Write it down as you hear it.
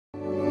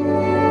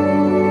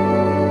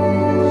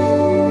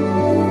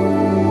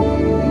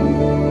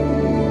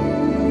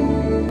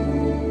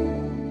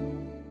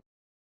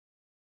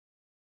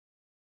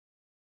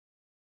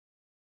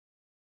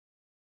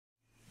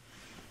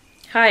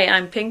Hi,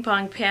 I'm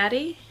Pong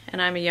Pattie,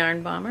 and I'm a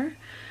yarn bomber.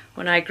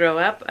 When I grow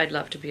up, I'd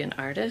love to be an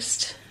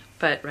artist,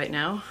 but right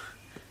now,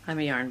 I'm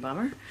a yarn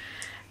bomber.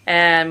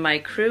 And my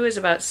crew is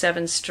about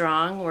 7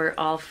 strong. We're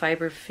all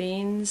fiber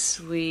fiends.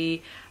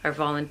 We are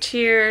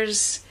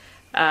volunteers.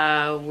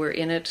 We're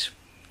in it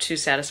to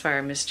satisfy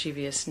our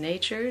mischievous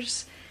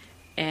natures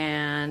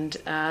and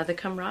the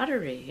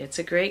camaraderie. It's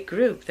a great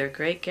group. They're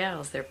great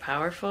gals. They're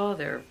powerful.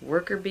 They're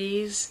worker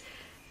bees.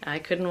 I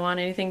couldn't want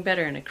anything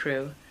better in a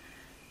crew.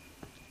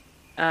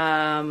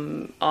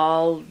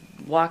 All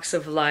walks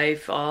of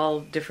life, all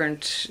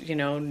different,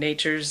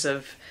 natures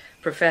of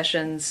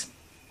professions,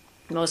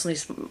 mostly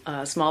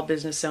small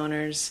business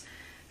owners,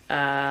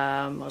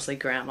 mostly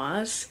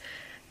grandmas,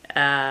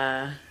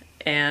 and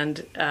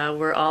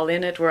we're all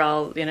in it. We're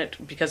all in it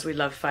because we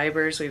love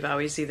fibers. We've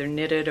always either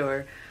knitted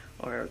or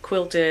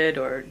quilted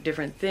or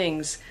different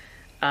things.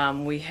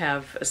 We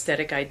have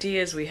aesthetic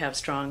ideas. We have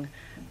strong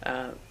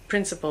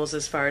principles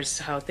as far as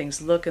how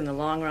things look in the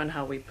long run,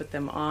 how we put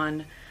them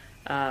on.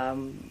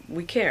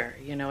 We care,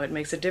 it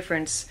makes a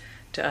difference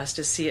to us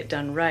to see it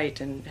done right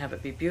and have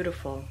it be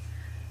beautiful.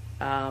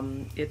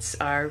 It's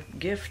our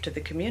gift to the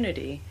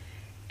community,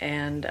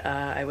 and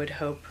I would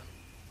hope,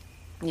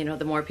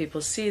 the more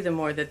people see, the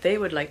more that they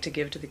would like to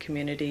give to the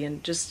community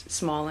in just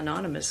small,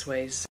 anonymous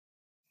ways.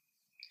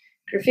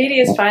 Graffiti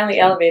has finally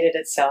elevated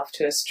itself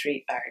to a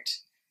street art.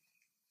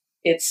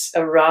 It's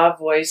a raw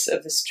voice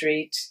of the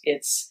street.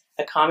 It's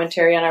a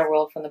commentary on our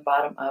world from the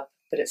bottom up,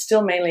 but it's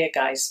still mainly a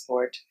guy's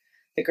sport.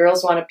 The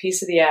girls want a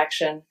piece of the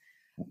action,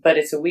 but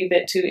it's a wee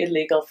bit too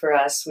illegal for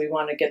us. We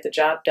want to get the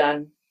job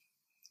done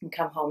and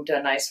come home to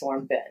a nice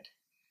warm bed.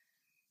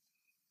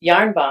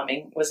 Yarn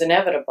bombing was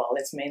inevitable.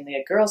 It's mainly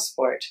a girl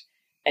sport.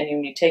 And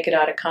when you take it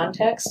out of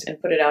context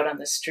and put it out on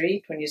the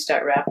street, when you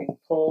start wrapping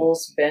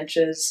poles,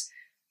 benches,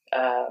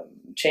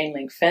 chain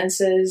link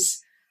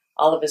fences,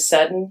 all of a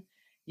sudden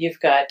you've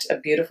got a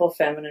beautiful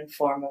feminine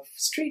form of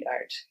street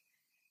art.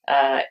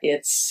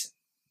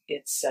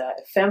 It's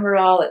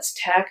ephemeral, it's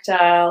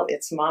tactile,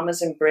 it's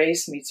mama's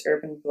embrace meets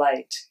urban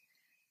blight.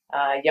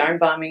 Yarn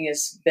bombing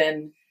has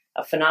been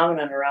a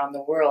phenomenon around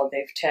the world.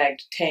 They've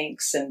tagged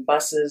tanks and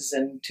buses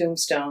and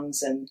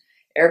tombstones and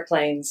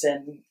airplanes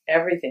and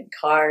everything,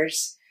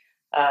 cars.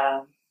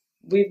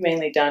 We've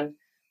mainly done,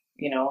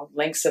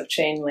 lengths of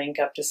chain link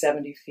up to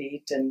 70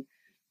 feet and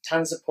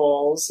tons of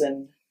poles.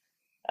 And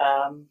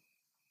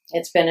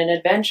it's been an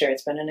adventure.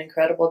 It's been an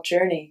incredible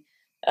journey.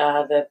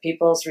 The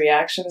people's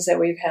reactions that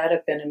we've had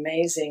have been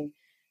amazing.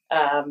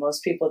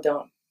 Most people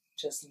don't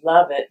just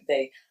love it,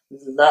 they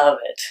love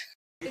it.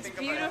 It's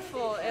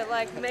beautiful. It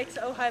makes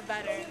Ojai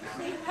better.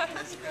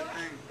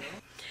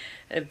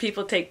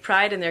 People take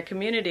pride in their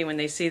community when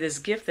they see this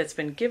gift that's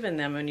been given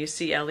them. When you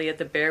see Elliot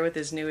the bear with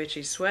his new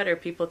itchy sweater,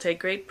 people take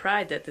great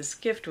pride that this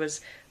gift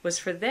was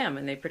for them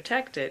and they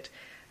protect it.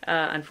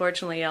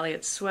 Unfortunately,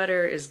 Elliot's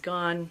sweater is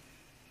gone.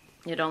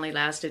 It only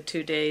lasted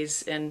 2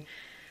 days, and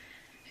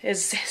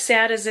as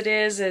sad as it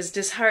is, as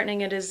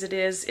disheartening as it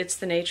is, it's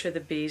the nature of the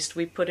beast.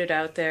 We put it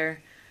out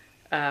there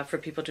for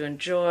people to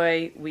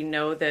enjoy. We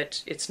know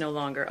that it's no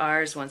longer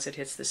ours once it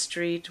hits the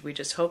street. We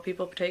just hope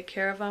people take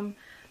care of them,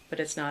 but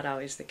it's not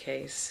always the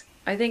case.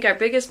 I think our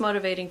biggest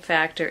motivating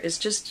factor is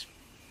just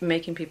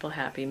making people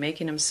happy,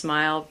 making them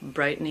smile,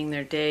 brightening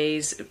their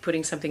days,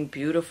 putting something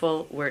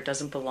beautiful where it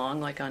doesn't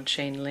belong, like on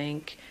chain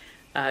link,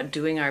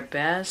 doing our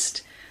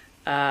best.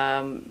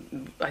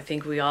 I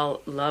think we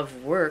all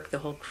love work. The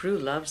whole crew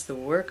loves the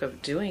work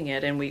of doing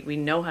it, and we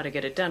know how to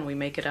get it done. We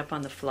make it up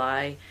on the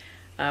fly.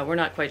 We're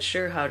not quite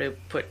sure how to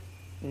put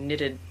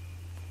knitted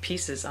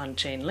pieces on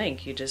chain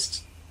link. You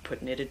just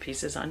put knitted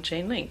pieces on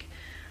chain link.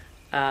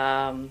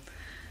 How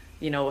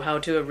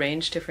to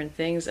arrange different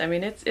things. I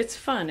mean, it's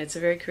fun. It's a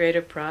very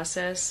creative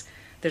process.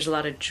 There's a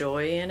lot of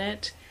joy in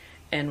it,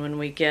 and when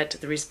we get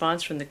the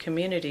response from the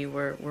community,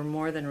 we're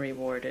more than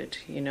rewarded.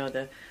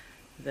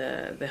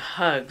 The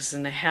hugs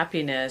and the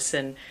happiness,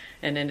 and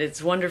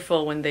it's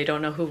wonderful when they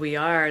don't know who we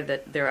are,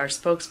 that they're our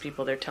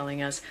spokespeople. They're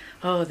telling us,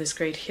 oh, this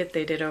great hit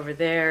they did over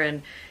there,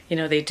 and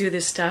they do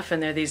this stuff,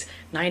 and they're these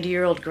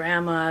 90-year-old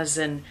grandmas,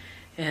 and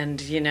I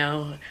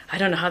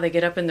don't know how they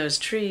get up in those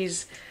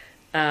trees,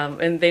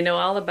 and they know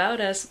all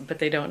about us, but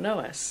they don't know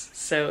us.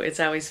 So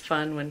it's always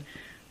fun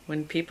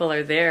when people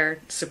are there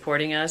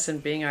supporting us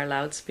and being our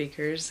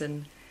loudspeakers,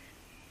 and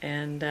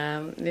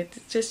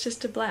it's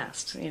just a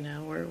blast.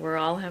 We're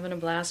all having a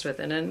blast with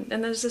it.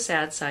 And there's a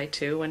sad side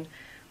too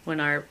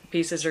when our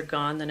pieces are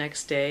gone the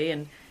next day,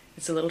 and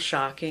it's a little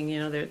shocking.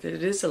 It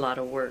is a lot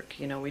of work.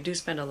 We do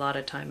spend a lot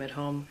of time at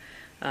home,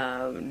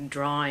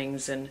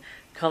 drawings and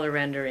color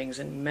renderings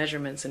and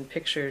measurements and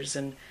pictures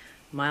and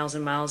miles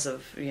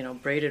of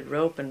braided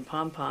rope and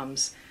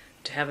pom-poms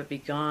to have it be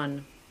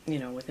gone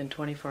within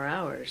 24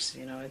 hours.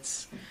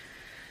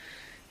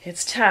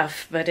 It's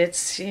tough, but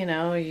it's,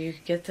 you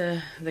get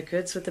the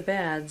goods with the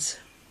bads.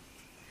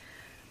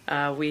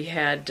 We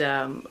had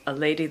a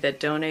lady that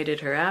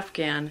donated her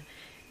Afghan,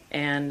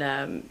 and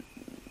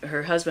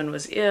her husband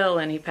was ill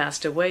and he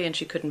passed away, and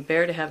she couldn't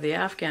bear to have the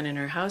Afghan in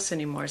her house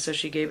anymore, so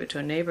she gave it to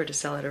a neighbor to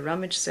sell at a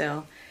rummage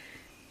sale.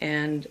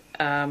 and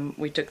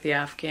we took the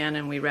Afghan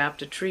and we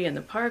wrapped a tree in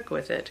the park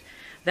with it.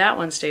 That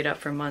one stayed up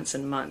for months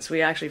and months.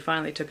 We actually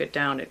finally took it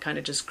down. It kind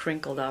of just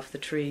crinkled off the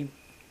tree.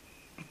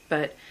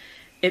 But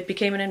it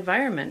became an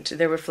environment.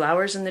 There were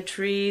flowers in the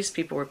trees.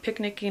 People were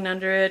picnicking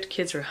under it.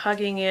 Kids were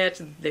hugging it.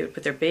 They would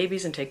put their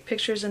babies and take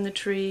pictures in the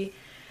tree.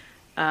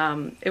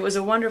 It was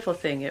a wonderful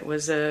thing. It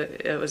was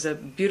a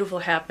beautiful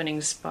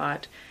happening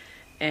spot.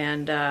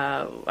 And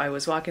I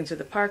was walking through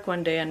the park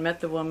one day and met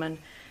the woman.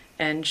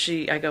 And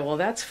I go, well,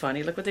 that's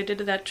funny. Look what they did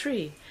to that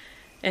tree.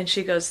 And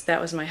she goes,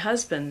 that was my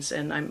husband's,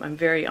 and I'm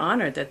very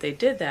honored that they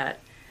did that.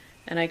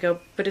 And I go,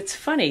 but it's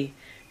funny.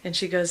 And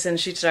she goes, and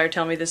she started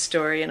telling me this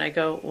story, and I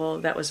go, well,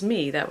 that was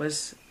me. That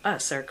was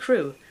us, our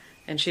crew.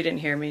 And she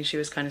didn't hear me. She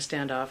was kind of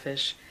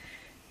standoffish.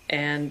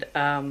 And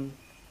 3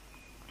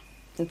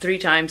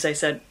 times I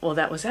said, well,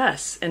 that was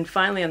us. And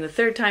finally on the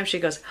 3rd time she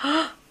goes,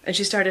 oh! And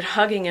she started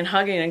hugging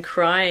and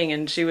crying,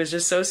 and she was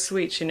just so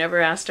sweet. She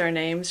never asked our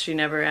names. She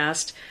never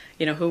asked,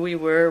 who we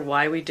were,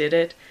 why we did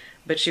it.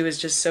 But she was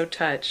just so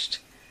touched.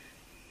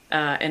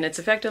 And it's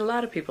affected a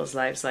lot of people's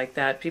lives like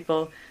that.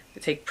 People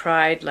take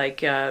pride, like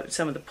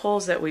some of the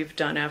poles that we've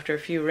done after a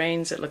few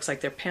rains, it looks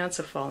like their pants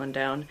have fallen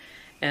down.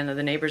 And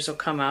the neighbors will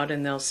come out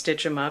and they'll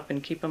stitch them up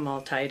and keep them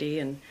all tidy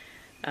and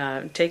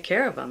take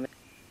care of them.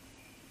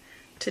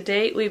 To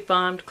date, we've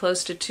bombed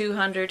close to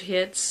 200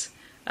 hits,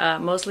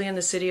 mostly in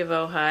the city of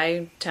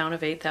Ojai, town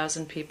of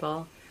 8,000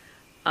 people.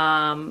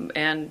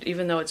 And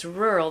even though it's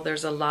rural,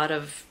 there's a lot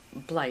of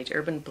blight,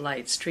 urban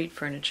blight, street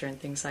furniture and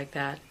things like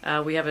that.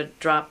 We have a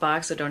drop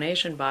box, a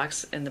donation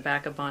box in the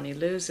back of Bonnie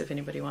Lou's if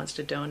anybody wants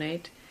to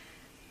donate.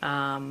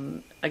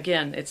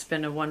 Again, it's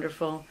been a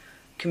wonderful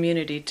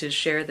community to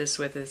share this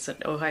with.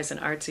 Ojai's an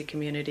artsy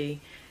community,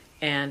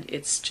 and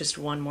it's just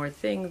one more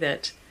thing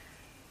that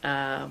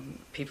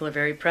people are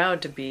very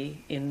proud to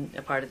be in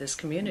a part of this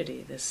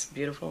community, this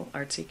beautiful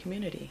artsy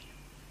community.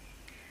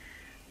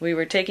 We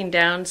were taking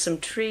down some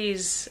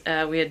trees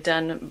we had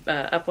done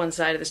up one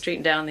side of the street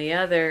and down the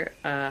other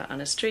on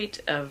a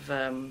street of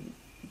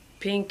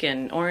pink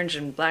and orange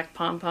and black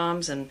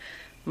pom-poms and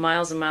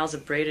miles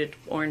of braided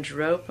orange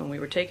rope, and we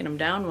were taking them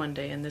down one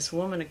day, and this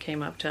woman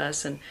came up to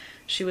us and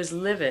she was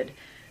livid.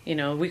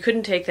 We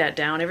couldn't take that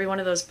down. Every one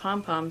of those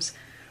pom-poms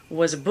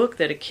was a book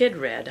that a kid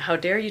read. How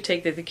dare you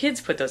take the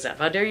kids put those up?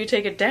 How dare you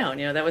take it down?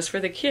 That was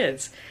for the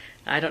kids.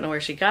 I don't know where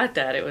she got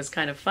that. It was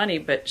kind of funny,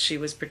 but she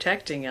was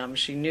protecting them.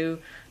 She knew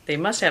they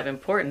must have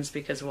importance,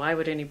 because why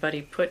would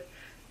anybody put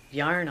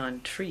yarn on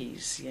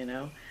trees,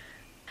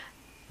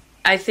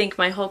 I think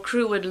my whole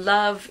crew would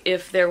love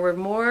if there were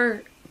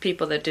more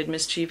people that did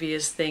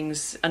mischievous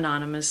things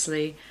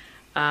anonymously,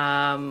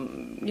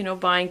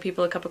 buying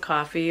people a cup of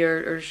coffee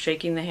or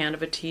shaking the hand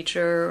of a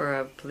teacher or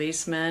a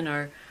policeman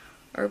or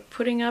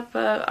putting up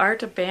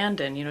art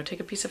abandoned, take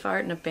a piece of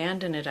art and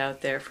abandon it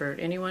out there for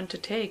anyone to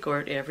take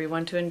or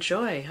everyone to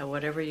enjoy,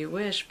 whatever you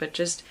wish, but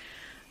just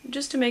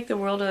to make the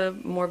world a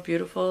more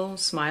beautiful,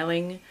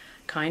 smiling,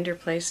 kinder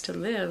place to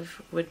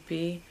live would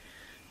be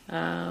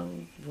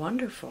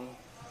wonderful.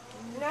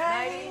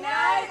 Nighty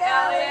night,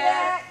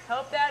 Elliot.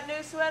 Hope that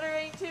new sweater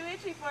ain't too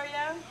itchy for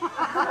you.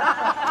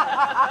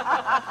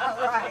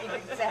 Right,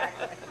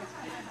 exactly.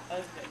 That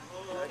was good.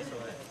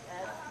 Excellent.